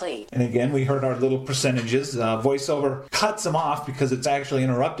results complete. And again, we heard our little percentages. VoiceOver cuts them off because it's actually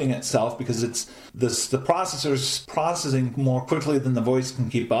interrupting itself because the processor's processing more quickly than the voice can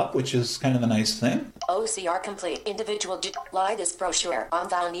keep up, which is kind of a nice thing. OCR complete. Individual lie this brochure on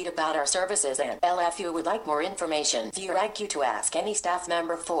thou need about our services and LFU would like more information. View IQ to ask any staff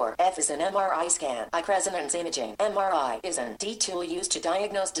member for F is an MRI scan. Eye resonance imaging. MRI is an D tool used to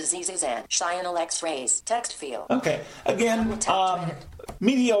diagnose diseases and Chyanal X-rays. Text field. Okay. Again,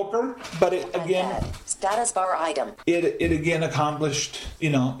 mediocre, but status bar item. It again accomplished,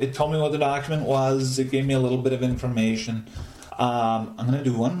 it told me what the document was. It gave me a little bit of information. I'm going to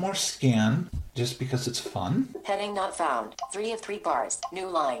do one more scan just because it's fun. Heading not found. 3 of 3 bars. New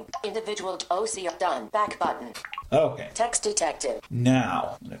line. Individual OCR done. Back button. Okay. Text detected.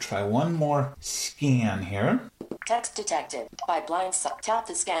 Now, I'm going to try one more scan here. Text detected. By blind tap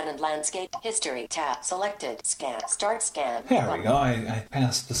the scan and landscape. History tab. Selected. Scan. Start scan. There we go. I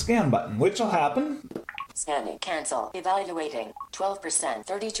passed the scan button, which will happen. Scanning. Cancel. Evaluating. 12%.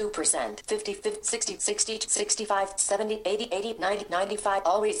 32%. 50, 60, 60, 65, 70, 80, 80, 90, 95.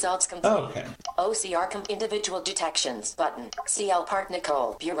 All results complete. Okay. OCR individual detections. Button. CL Park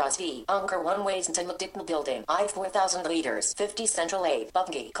Nicole. Buras V. Unker One Ways into McDickman Building. I-4000 liters. 50 Central 8.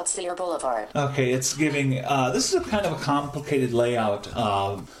 Bungie. Cotsier Boulevard. Okay, it's giving... this is a kind of a complicated layout.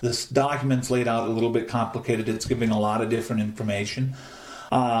 This document's laid out a little bit complicated. It's giving a lot of different information.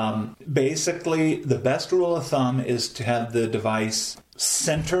 Basically, the best rule of thumb is to have the device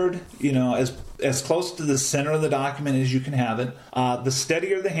centered, as close to the center of the document as you can have it. The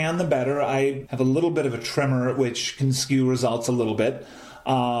steadier the hand, the better. I have a little bit of a tremor, which can skew results a little bit.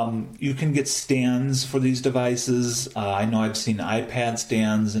 You can get stands for these devices. I know I've seen iPad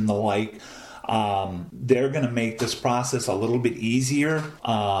stands and the like. They're going to make this process a little bit easier,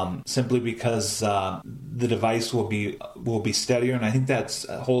 simply because the device will be steadier, and I think that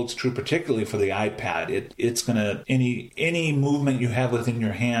holds true particularly for the iPad. It's going to any movement you have within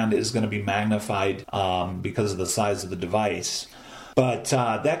your hand is going to be magnified because of the size of the device. But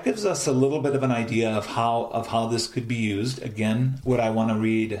that gives us a little bit of an idea of how this could be used. Again, would I want to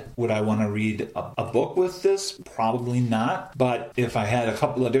read a book with this? Probably not. But if I had a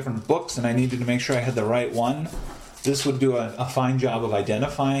couple of different books and I needed to make sure I had the right one, this would do a fine job of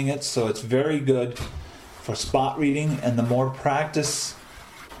identifying it. So it's very good for spot reading, and the more practice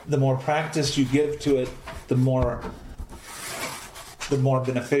you give to it, the more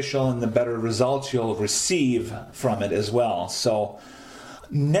beneficial and the better results you'll receive from it as well. So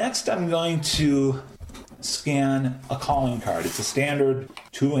next I'm going to scan a calling card. It's a standard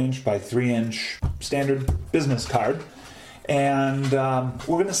 2-inch by 3-inch standard business card. And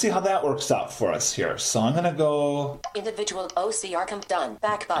we're going to see how that works out for us here. So I'm going to go... Individual OCR done.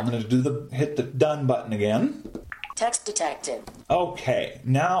 Back button. I'm going to hit the done button again. Text detected. Okay,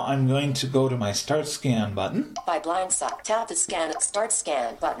 now I'm going to go to my Start Scan button. By blind side, tap the scan Start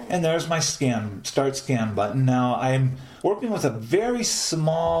Scan button. And there's my Start Scan button. Now I'm working with a very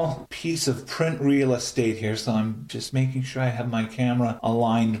small piece of print real estate here, so I'm just making sure I have my camera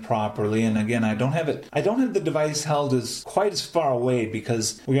aligned properly. And again, I don't have the device held quite as far away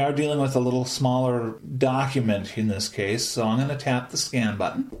because we are dealing with a little smaller document in this case. So I'm going to tap the scan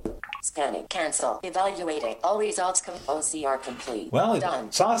button. Scanning. Cancel. Evaluating. All results OCR complete. Well, it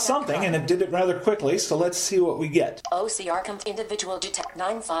done. Saw something and it did it rather quickly, so let's see what we get. OCR individual detect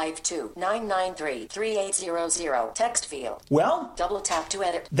 952-993-3800 text field. Well, double tap to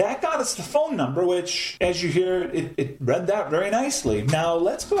edit. That got us the phone number, which, as you hear, it read that very nicely. Now,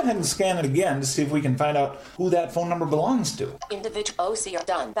 let's go ahead and scan it again to see if we can find out who that phone number belongs to. Individual OCR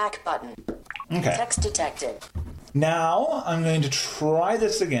done. Back button. Okay. Text detected. Now, I'm going to try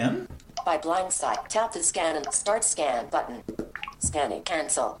this again. By blind side, tap the scan and Start Scan button. Scanning.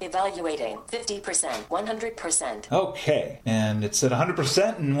 Cancel. Evaluating. 50%. 100%. Okay. And it's at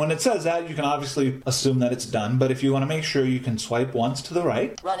 100%. And when it says that, you can obviously assume that it's done. But if you want to make sure, you can swipe once to the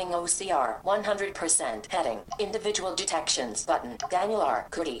right. Running OCR. 100%. Heading. Individual detections. Button. Daniel R.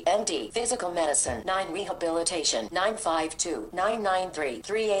 Cootie. MD. Physical Medicine. 9 Rehabilitation.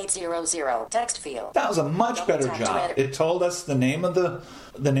 952-993-3800. Text field. That was a much better job. It told us the name of the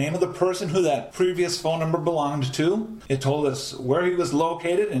person who that previous phone number belonged to. It told us where he was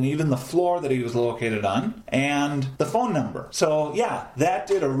located and even the floor that he was located on and the phone number. So yeah, that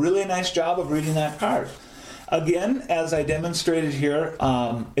did a really nice job of reading that card. Again, as I demonstrated here,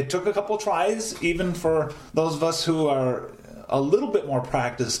 it took a couple tries, even for those of us who are a little bit more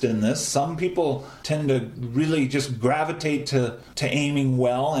practiced in this. Some people tend to really just gravitate to aiming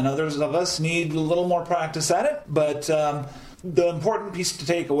well, and others of us need a little more practice at it. But the important piece to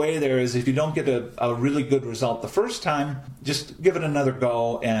take away there is if you don't get a really good result the first time, just give it another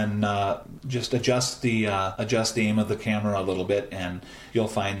go and just adjust the aim of the camera a little bit, and you'll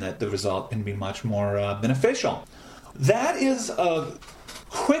find that the result can be much more beneficial. That is a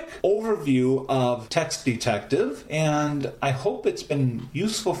quick overview of Text Detective, and I hope it's been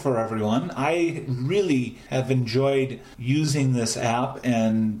useful for everyone. I really have enjoyed using this app,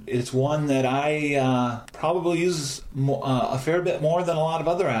 and it's one that I probably use a fair bit more than a lot of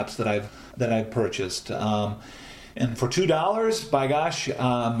other apps that I've purchased. And for $2, by gosh,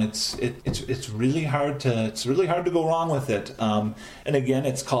 it's really hard to go wrong with it. And again,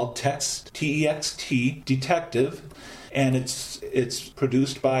 it's called Text Detective. and it's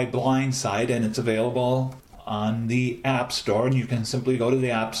produced by Blindside, and it's available on the App Store, and you can simply go to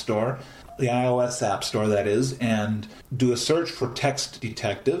the App Store, the iOS App Store that is, and do a search for Text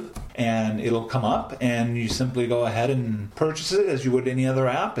Detective, and it'll come up, and you simply go ahead and purchase it as you would any other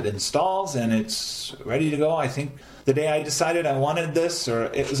app. It installs, and it's ready to go. I think the day I decided I wanted this, or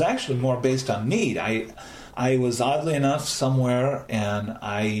it was actually more based on need. I was oddly enough somewhere, and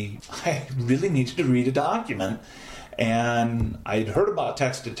I really needed to read a document, and I'd heard about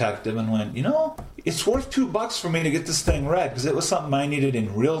Text Detective and went, it's worth $2 for me to get this thing read, because it was something I needed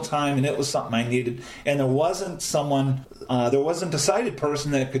in real time, and it was something I needed, and there wasn't a sighted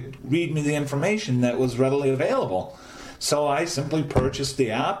person that could read me the information that was readily available. So I simply purchased the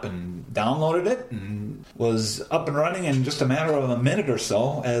app and downloaded it and was up and running in just a matter of a minute or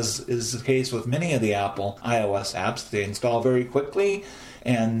so, as is the case with many of the Apple iOS apps. They install very quickly,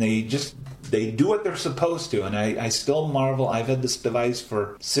 and they do what they're supposed to. And I still marvel. I've had this device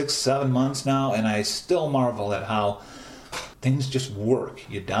for 6-7 months now, and I still marvel at how things just work.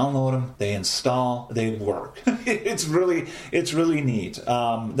 You download them, they install, they work. It's really neat.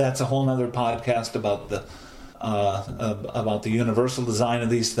 That's a whole other podcast about the universal design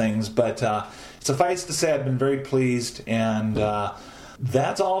of these things, but suffice to say, I've been very pleased, and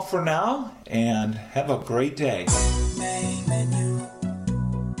that's all for now, and have a great day. Main menu.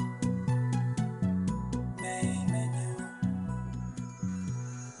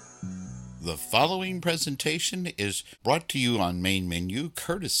 The following presentation is brought to you on Main Menu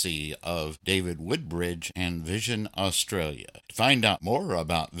courtesy of David Woodbridge and Vision Australia. To find out more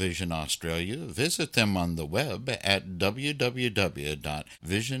about Vision Australia, visit them on the web at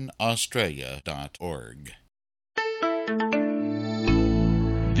www.visionaustralia.org.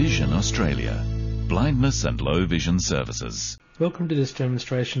 Vision Australia. Blindness and low vision services. Welcome to this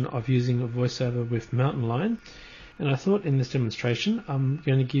demonstration of using VoiceOver with Mountain Lion. And I thought in this demonstration I'm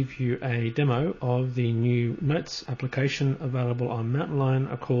going to give you a demo of the new Notes application available on Mountain Lion,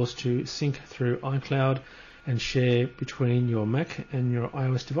 of course, to sync through iCloud and share between your Mac and your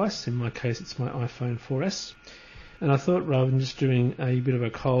iOS device. In my case, it's my iPhone 4S. And I thought, rather than just doing a bit of a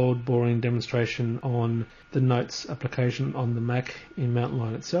cold, boring demonstration on the Notes application on the Mac in Mountain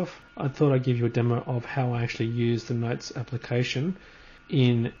Lion itself, I thought I'd give you a demo of how I actually use the Notes application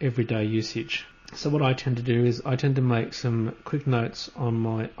in everyday usage. So what I tend to do is I tend to make some quick notes on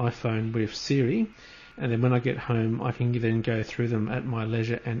my iPhone with Siri, and then when I get home I can then go through them at my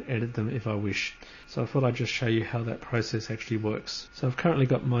leisure and edit them if I wish. So I thought I'd just show you how that process actually works. So I've currently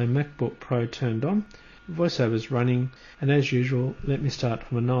got my MacBook Pro turned on, VoiceOver's running, and as usual let me start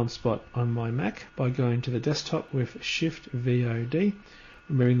from a known spot on my Mac by going to the desktop with Shift VOD,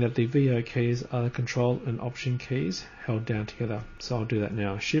 remembering that the VO keys are the Control and Option keys held down together. So I'll do that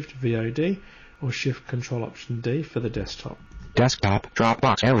now. Shift VOD or Shift Control Option D for the desktop. Desktop,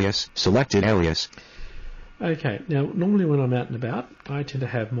 Dropbox alias, selected alias. Okay, now normally when I'm out and about, I tend to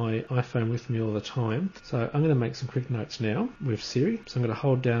have my iPhone with me all the time. So I'm going to make some quick notes now with Siri. So I'm going to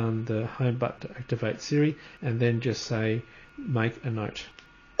hold down the home button to activate Siri and then just say, make a note.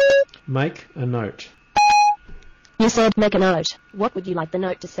 Make a note. You said make a note. What would you like the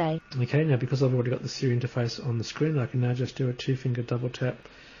note to say? Okay, now because I've already got the Siri interface on the screen, I can now just do a 2-finger double tap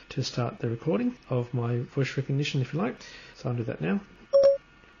to start the recording of my voice recognition, if you like. So I'll do that now.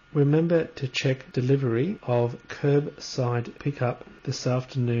 Remember to check delivery of curbside pickup this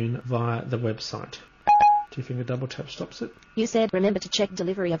afternoon via the website. 2-finger double tap stops it. You said remember to check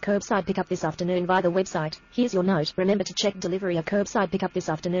delivery of curbside pickup this afternoon via the website. Here's your note. Remember to check delivery of curbside pickup this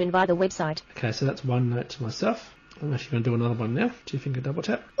afternoon via the website. Okay, so that's one note to myself. I'm actually going to do another one now. 2-finger double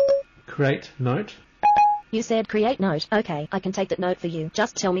tap. Create note. You said create note. Okay, I can take that note for you.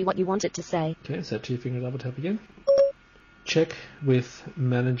 Just tell me what you want it to say. Okay, so 2-finger double tap again. Check with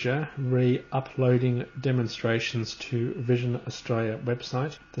manager re-uploading demonstrations to Vision Australia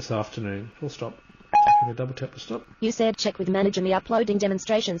website this afternoon. Full stop. 2-finger double tap to stop. You said check with manager me uploading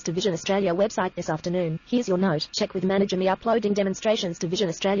demonstrations to Vision Australia website this afternoon. Here's your note. Check with manager me uploading demonstrations to Vision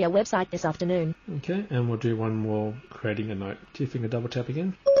Australia website this afternoon. Okay, and we'll do one more, creating a note. 2-finger double tap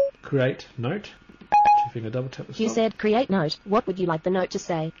again. Create note. 2-finger double tap to stop. You said create note. What would you like the note to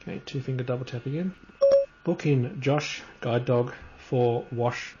say? Okay, 2-finger double tap again. Book in Josh Guide Dog for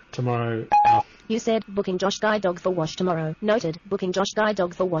wash tomorrow. You said booking Josh Guide Dog for wash tomorrow. Noted. Booking Josh Guide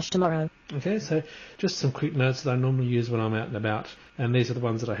Dog for wash tomorrow. Okay, so just some quick notes that I normally use when I'm out and about, and these are the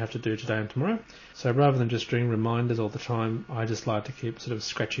ones that I have to do today and tomorrow. So rather than just doing reminders all the time, I just like to keep sort of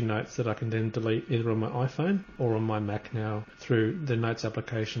scratchy notes that I can then delete either on my iPhone or on my Mac now through the Notes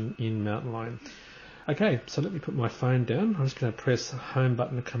application in Mountain Lion. Okay, so let me put my phone down. I'm just going to press home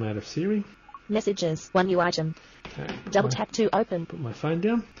button to come out of Siri. Messages. 1 new item. Okay, Double tap to open. Put my phone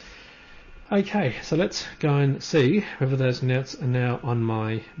down. Okay, so let's go and see whether those notes are now on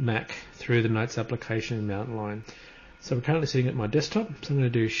my Mac through the Notes application in Mountain Lion. So we're currently sitting at my desktop, so I'm going to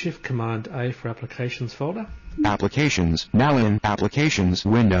do Shift Command A for Applications folder. Applications. Now in Applications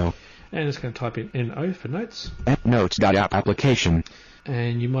window. And it's going to type in NO for Notes. Notes.app application.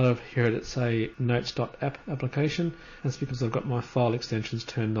 And you might have heard it say Notes.app application. That's because I've got my file extensions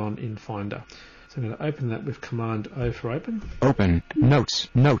turned on in Finder. So I'm going to open that with Command O for open. Open. Notes.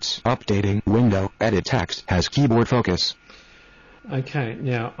 Notes. Updating. Window. Edit text. Has keyboard focus. Okay,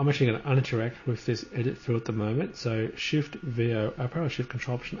 now I'm actually going to uninteract with this edit field at the moment. So Shift VO up arrow, Shift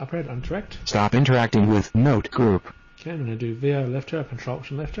Control Option up arrow to uninteract. Stop interacting with Note group. Okay, I'm going to do VO left arrow, Control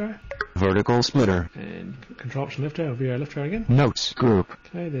Option left arrow. Vertical splitter. And Control Option left arrow, VO left arrow again. Notes group.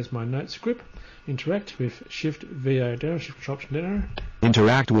 Okay, there's my Notes group. Interact with Shift VO down, Shift Control Option down arrow.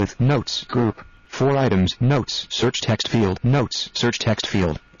 Interact with Notes group. 4 items. Notes. Search text field. Notes. Search text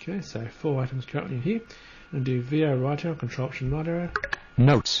field. Okay, so 4 items currently in here. And do VO right arrow, Control Option right arrow.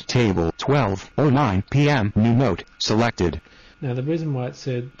 Notes table 12:09 p.m. New note selected. Now the reason why it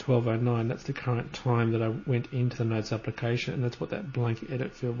said 12:09, that's the current time that I went into the Notes application, and that's what that blank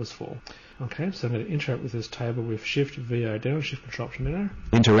edit field was for. Okay, so I'm going to interact with this table with Shift VO down, Shift Control Option down.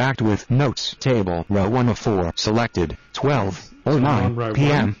 Interact with Notes table row 1 of 4 selected 12:09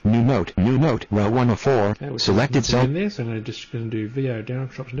 p.m. New note row 1 of 4 okay, selected cell. In there, so I'm going to do VO down,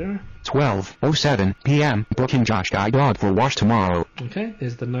 Control Option down. 12:07 p.m. Booking Josh Guy dog for wash tomorrow. Okay,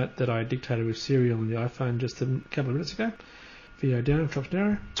 there's the note that I dictated with Siri on the iPhone just a couple of minutes ago. VO down, Control Option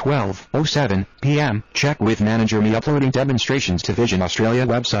down. 12:07 p.m. Check with manager me uploading demonstrations to Vision Australia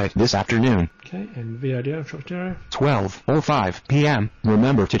website this afternoon. Okay, and VO down, Control Option down. 12:05 p.m.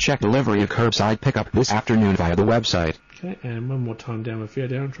 Remember to check delivery of curbside pickup this afternoon via the website. Okay, and one more time down with VO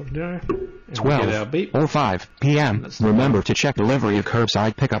down, Control Option down. 12:05 p.m. Remember to check delivery of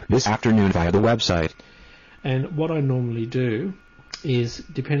curbside pickup this afternoon via the website. And what I normally do is,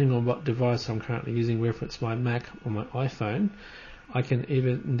 depending on what device I'm currently using, whether it's my Mac or my iPhone, I can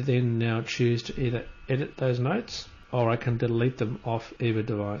then now choose to either edit those notes or I can delete them off either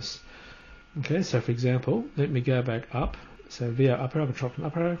device. Okay, so for example, let me go back up. So VO up arrow, Control Option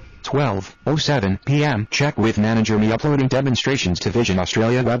up arrow. 12:07 p.m. Check with manager me uploading demonstrations to Vision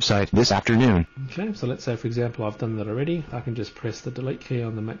Australia website this afternoon. Okay, so let's say for example I've done that already. I can just press the delete key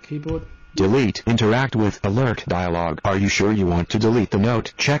on the Mac keyboard. Delete. Interact with alert dialog. Are you sure you want to delete the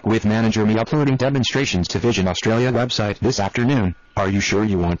note? Check with manager me uploading demonstrations to Vision Australia website this afternoon. Are you sure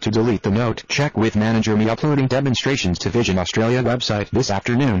you want to delete the note? Check with manager me uploading demonstrations to Vision Australia website this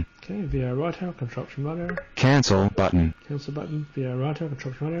afternoon. Okay, VO right arrow, Control Option right arrow. Cancel button. Cancel button. VO right arrow,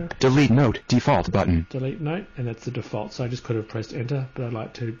 Control Option right arrow. Delete note. Default button. Delete note, and that's the default. So I just could have pressed enter, but I'd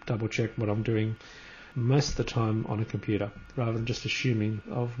like to double check what I'm doing most of the time on a computer, rather than just assuming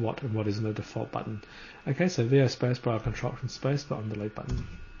of what and what isn't a default button. Okay, so VO spacebar, Control Option spacebar on delete button.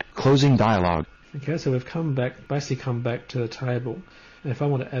 Closing dialog. Okay, so we've basically come back to the table. And if I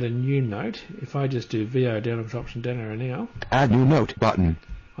want to add a new note, if I just do VO down, Control Option down arrow now. Add new note button.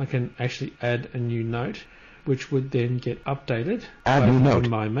 I can actually add a new note, which would then get updated on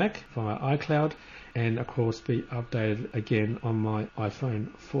my Mac via iCloud, and of course be updated again on my iPhone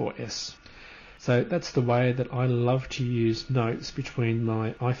 4S. So that's the way that I love to use notes between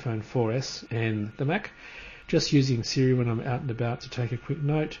my iPhone 4S and the Mac. Just using Siri when I'm out and about to take a quick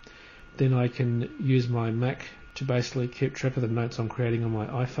note. Then I can use my Mac to basically keep track of the notes I'm creating on my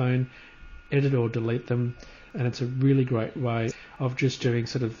iPhone, edit or delete them, and it's a really great way of just doing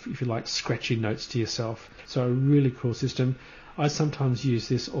sort of, if you like, scratchy notes to yourself. So a really cool system. I sometimes use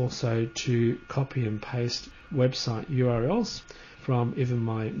this also to copy and paste website URLs from either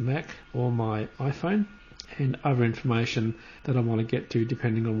my Mac or my iPhone, and other information that I want to get to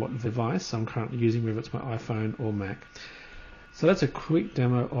depending on what device I'm currently using, whether it's my iPhone or Mac. So that's a quick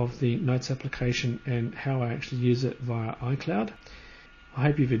demo of the Notes application and how I actually use it via iCloud. I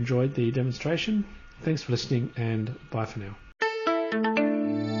hope you've enjoyed the demonstration. Thanks for listening, and bye for now.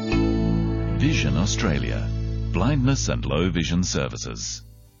 Vision Australia. Blindness and low vision services.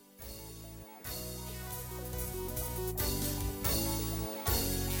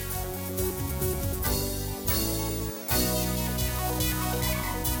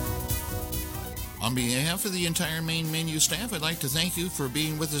 On behalf of the entire Main Menu staff, I'd like to thank you for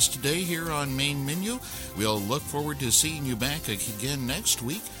being with us today here on Main Menu. We'll look forward to seeing you back again next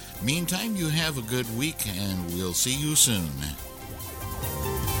week. Meantime, you have a good week, and we'll see you soon.